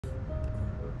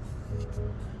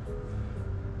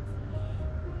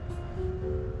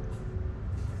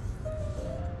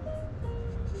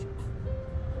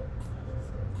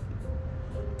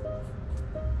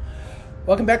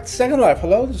Welcome back to Second Life.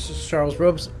 Hello, this is Charles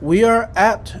Robes. We are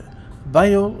at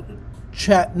Bayou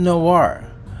Chat Noir.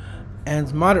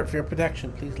 And moderate for your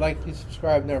protection. Please like, please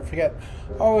subscribe, never forget.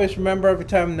 Always remember, every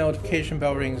time the notification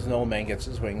bell rings, an old man gets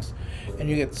his wings. And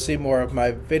you get to see more of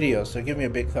my videos. So give me a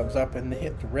big thumbs up and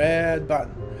hit the red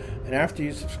button. And after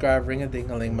you subscribe, ring a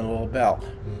ding-a-ling my little bell.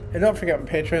 And don't forget, my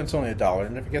Patreon's only $1.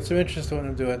 And if you get some interest in what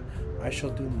I'm doing, I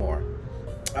shall do more.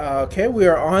 Okay, we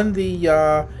are on the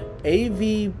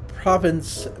AV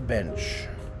Province bench.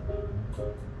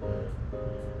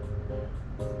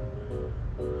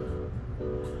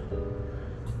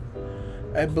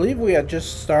 I believe we had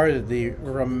just started the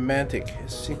romantic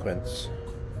sequence.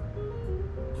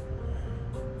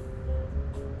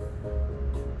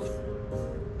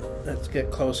 Let's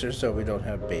get closer so we don't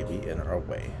have baby in our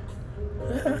way.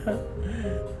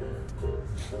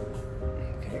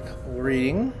 Okay, couple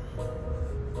reading.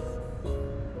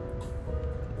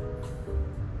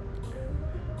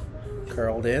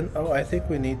 Curled in. Oh, I think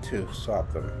we need to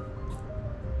swap them.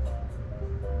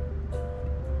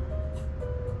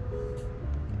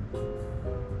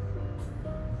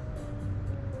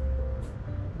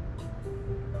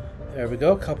 There we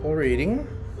go, couple reading.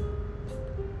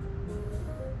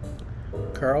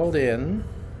 Curled in.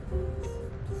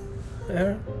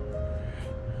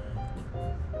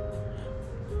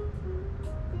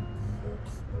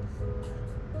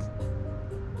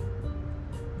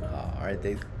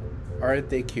 Aren't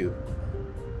they cute?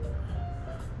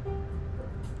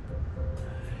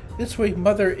 This week,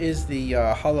 Mother is the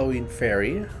Halloween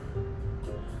fairy.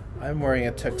 I'm wearing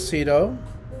a tuxedo.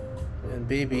 And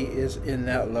baby is in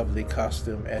that lovely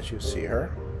costume as you see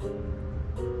her.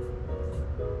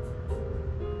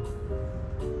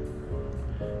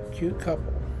 Cute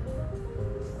couple.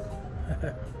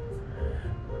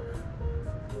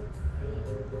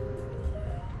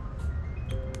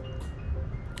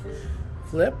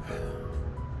 Flip.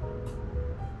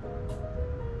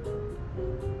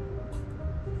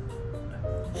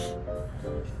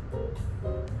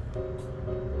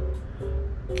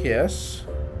 Kiss.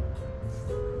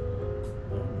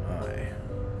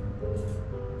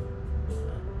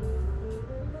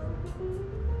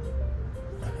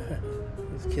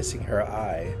 Kissing her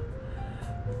eye.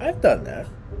 I've done that.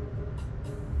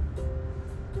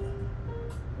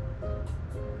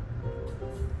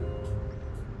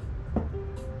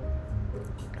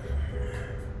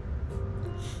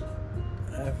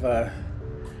 I've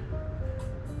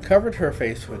covered her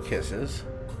face with kisses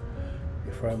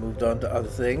before I moved on to other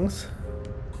things.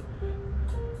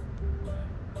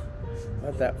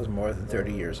 But that was more than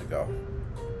 30 years ago.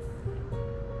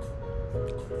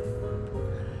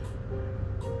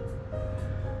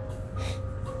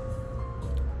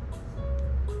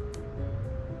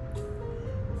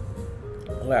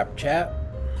 Lap chat,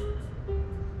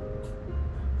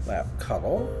 lap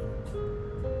cuddle,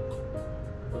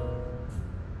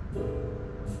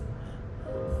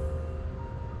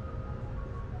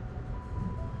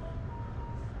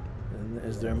 and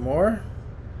is there more?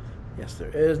 Yes,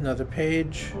 there is. Another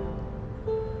page.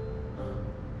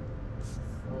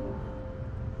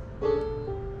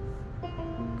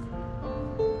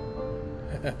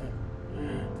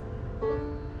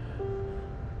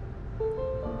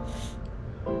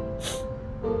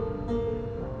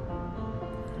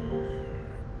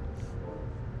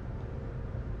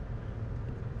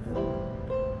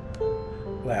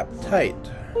 Lap tight.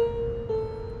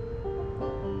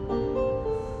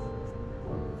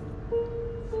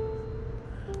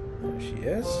 There she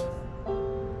is.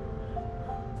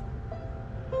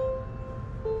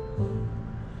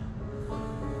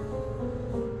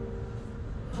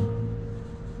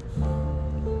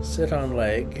 Sit on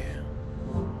leg.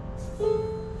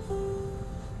 Oh,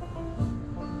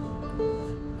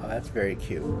 that's very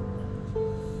cute.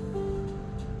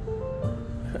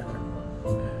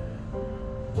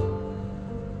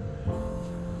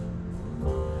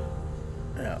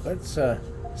 Now, let's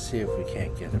see if we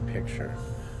can't get a picture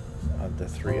of the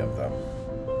three of them.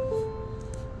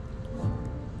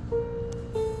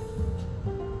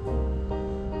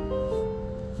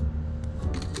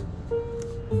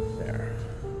 There.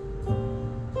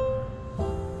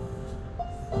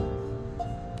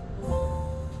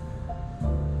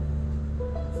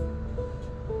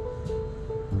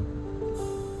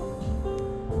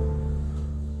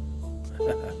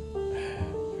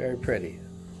 Very pretty.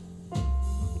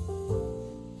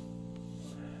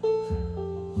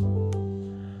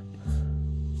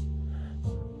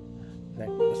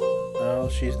 No,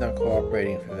 she's not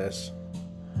cooperating for this.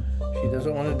 She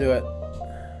doesn't want to do it.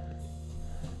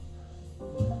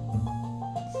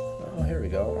 Oh, here we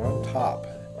go. On top.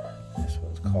 This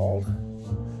one's called.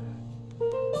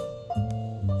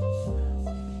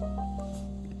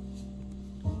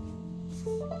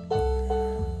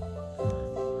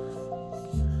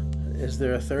 Is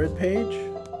there a third page?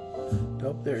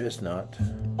 Nope, there is not.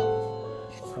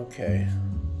 Okay.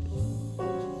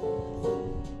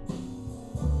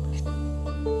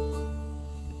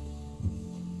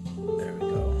 There we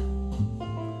go.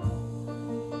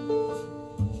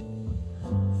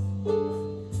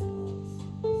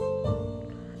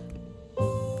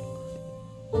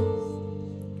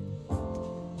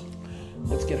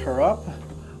 Let's get her up.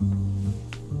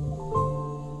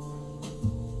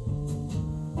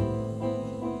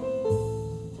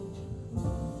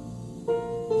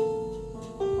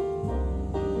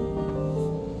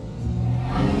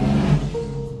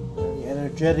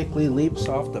 Energetically leaps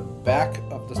off the back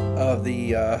of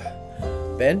the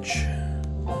bench.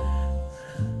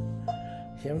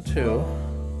 Him too.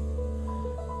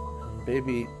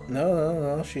 Baby,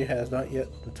 no, she has not yet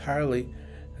entirely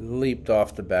leaped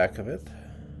off the back of it.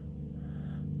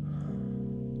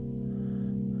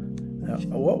 Now,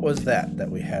 what was that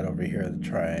we had over here, the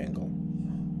triangle?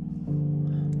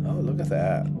 Oh, look at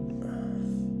that.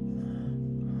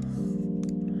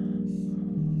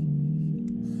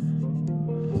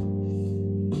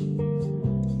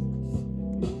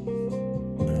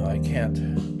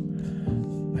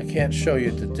 I can't show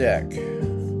you the deck.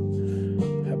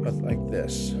 How about like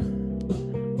this?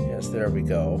 Yes, there we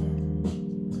go.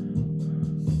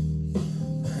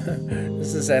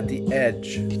 This is at the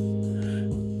edge.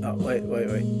 Oh, wait.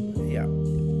 Yeah.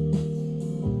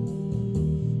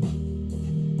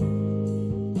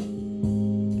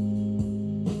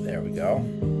 There we go.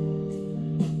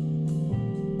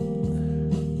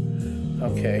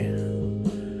 Okay.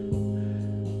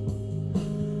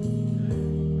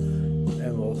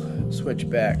 Switch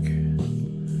back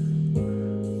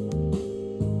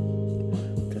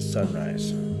to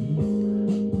sunrise.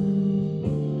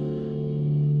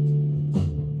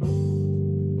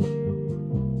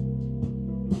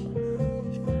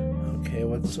 Okay,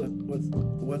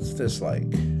 what's this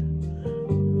like?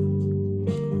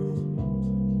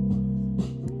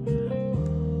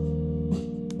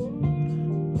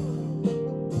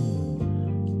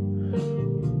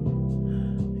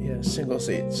 Yeah, single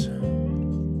seats.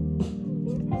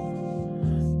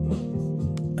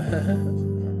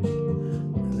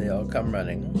 And they all come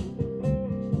running.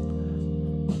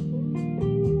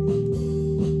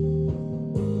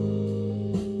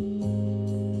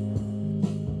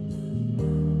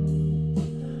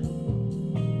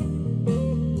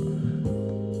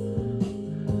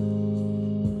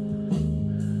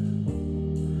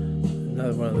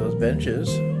 Another one of those benches.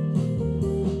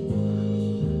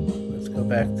 Let's go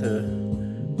back to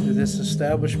this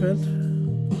establishment.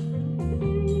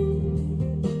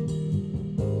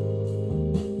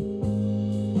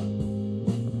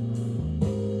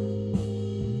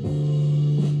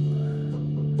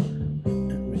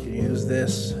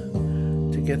 This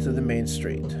to get to the main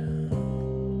street.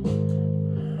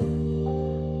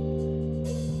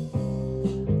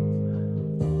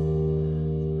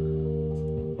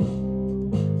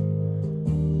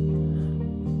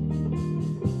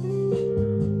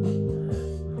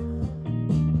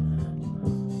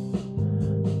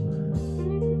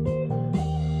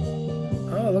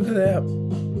 Oh, look at that.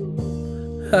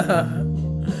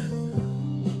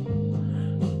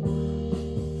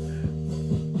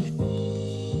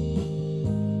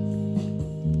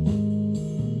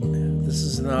 This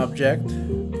is an object,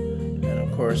 and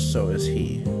of course so is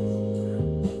he.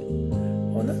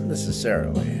 Well, not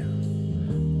necessarily.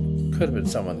 Could have been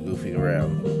someone goofing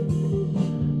around,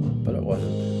 but it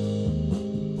wasn't.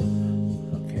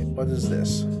 Okay, what is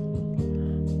this?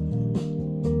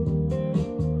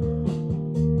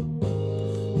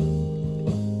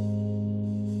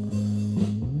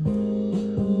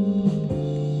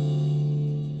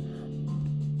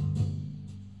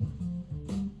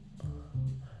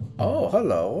 Oh,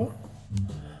 hello.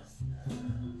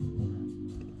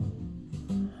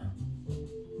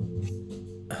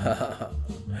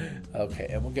 Okay,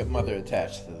 and we'll get Mother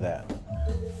attached to that.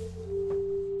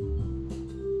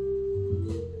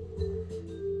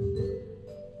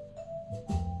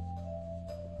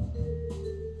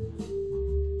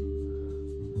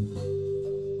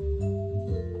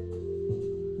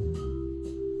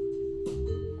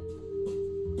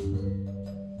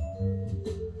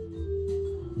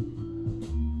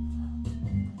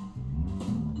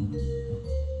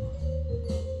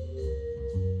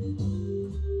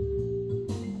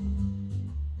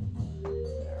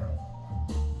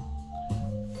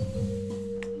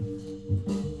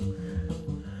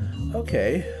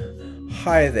 Okay.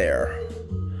 Hi there.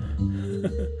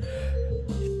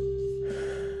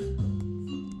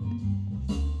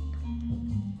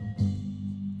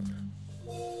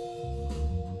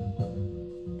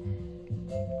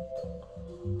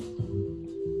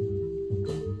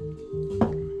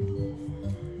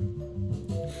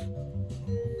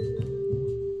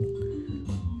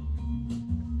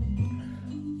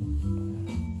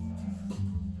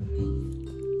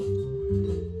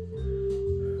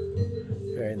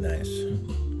 Very nice.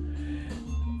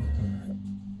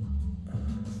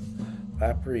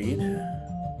 Lap read.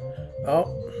 Oh,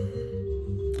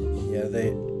 yeah,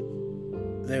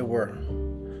 they were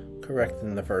correct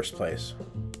in the first place.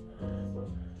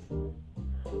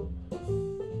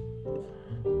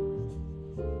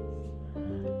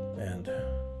 And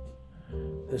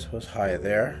this was high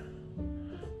there.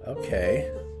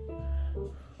 Okay.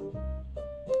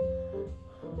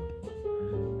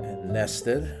 And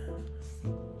nested.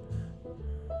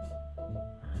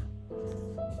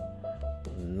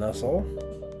 Nuzzle.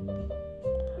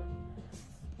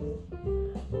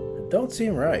 It don't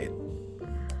seem right.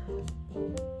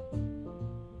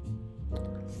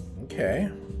 Okay.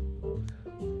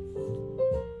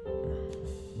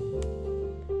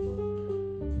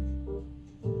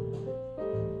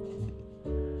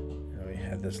 Now we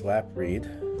had this lap read.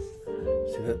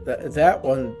 See that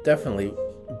one definitely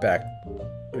back.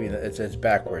 I mean, it's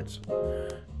backwards.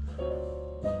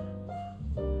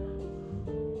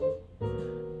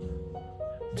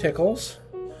 Tickles.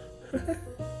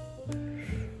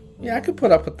 Yeah, I could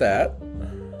put up with that.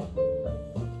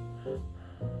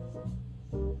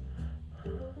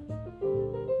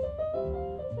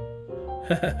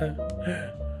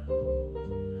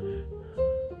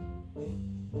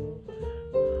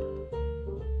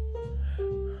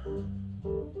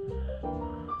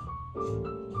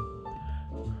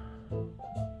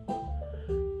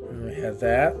 And we have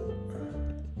that.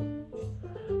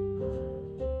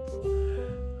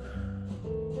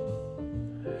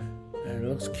 And it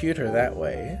looks cuter that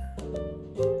way.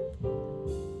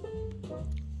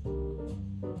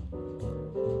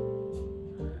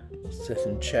 Sit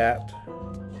and chat.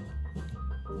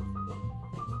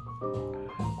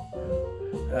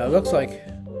 It looks like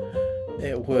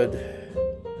it would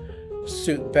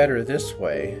suit better this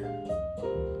way.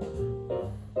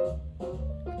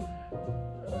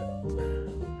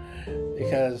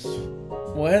 Because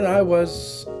when I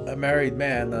was a married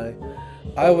man,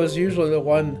 I was usually the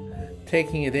one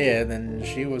taking it in and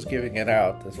she was giving it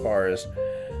out as far as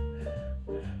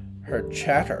her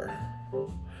chatter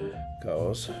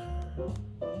goes.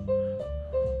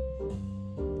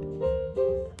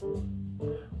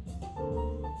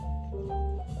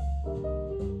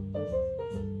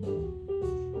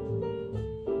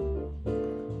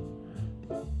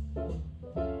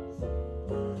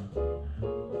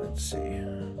 Let's see.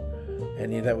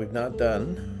 Any that we've not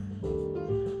done?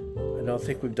 I don't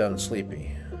think we've done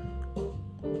Sleepy.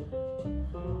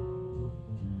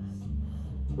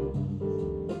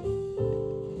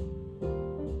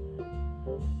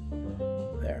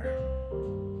 There.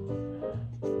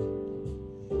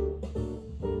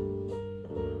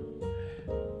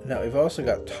 Now we've also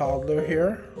got Toddler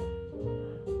here.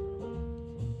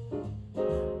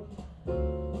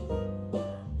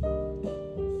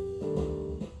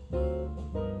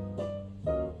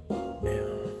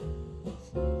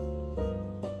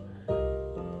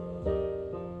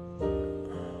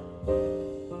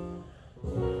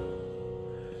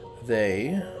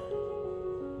 They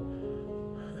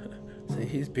see,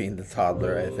 he's being the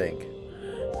toddler, I think.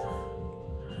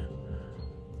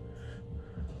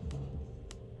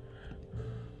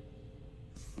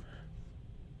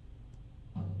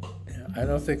 Yeah, I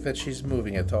don't think that she's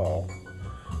moving at all.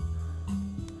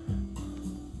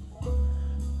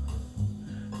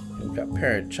 We've got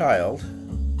parent-child.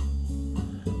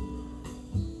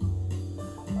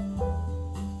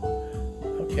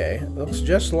 Okay, looks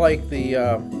just like the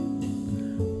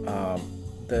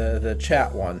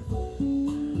chat one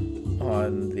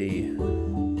on the,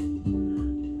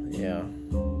 yeah,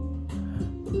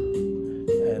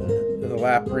 and the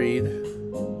lap read.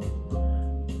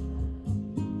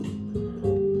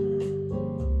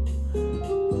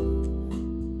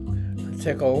 The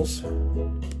tickles.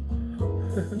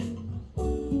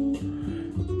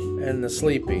 And the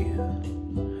Sleepy.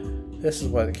 This is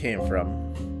what it came from.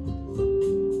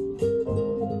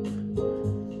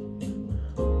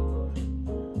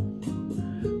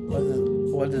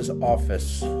 What is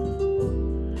office?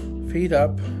 Feet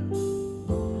up.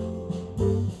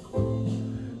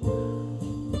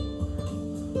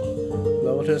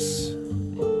 Lotus.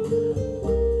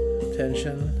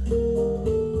 Attention.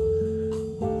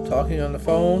 talking on the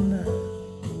phone,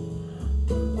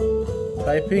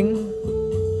 typing,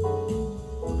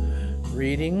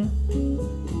 reading.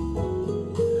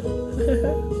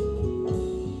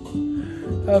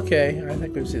 Okay, I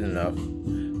think we've seen enough.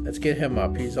 Let's get him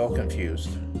up. He's all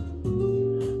confused. And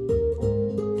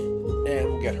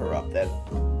we'll get her up then.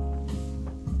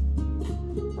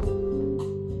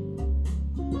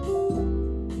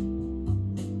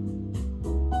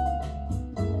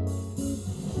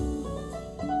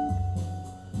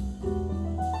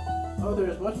 Oh,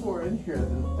 there's much more in here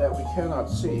that we cannot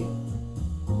see.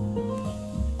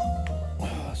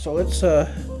 So let's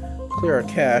clear our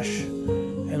cache,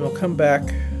 and we'll come back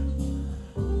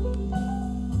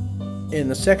in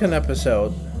the second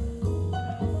episode,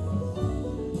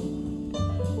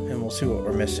 and we'll see what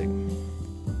we're missing.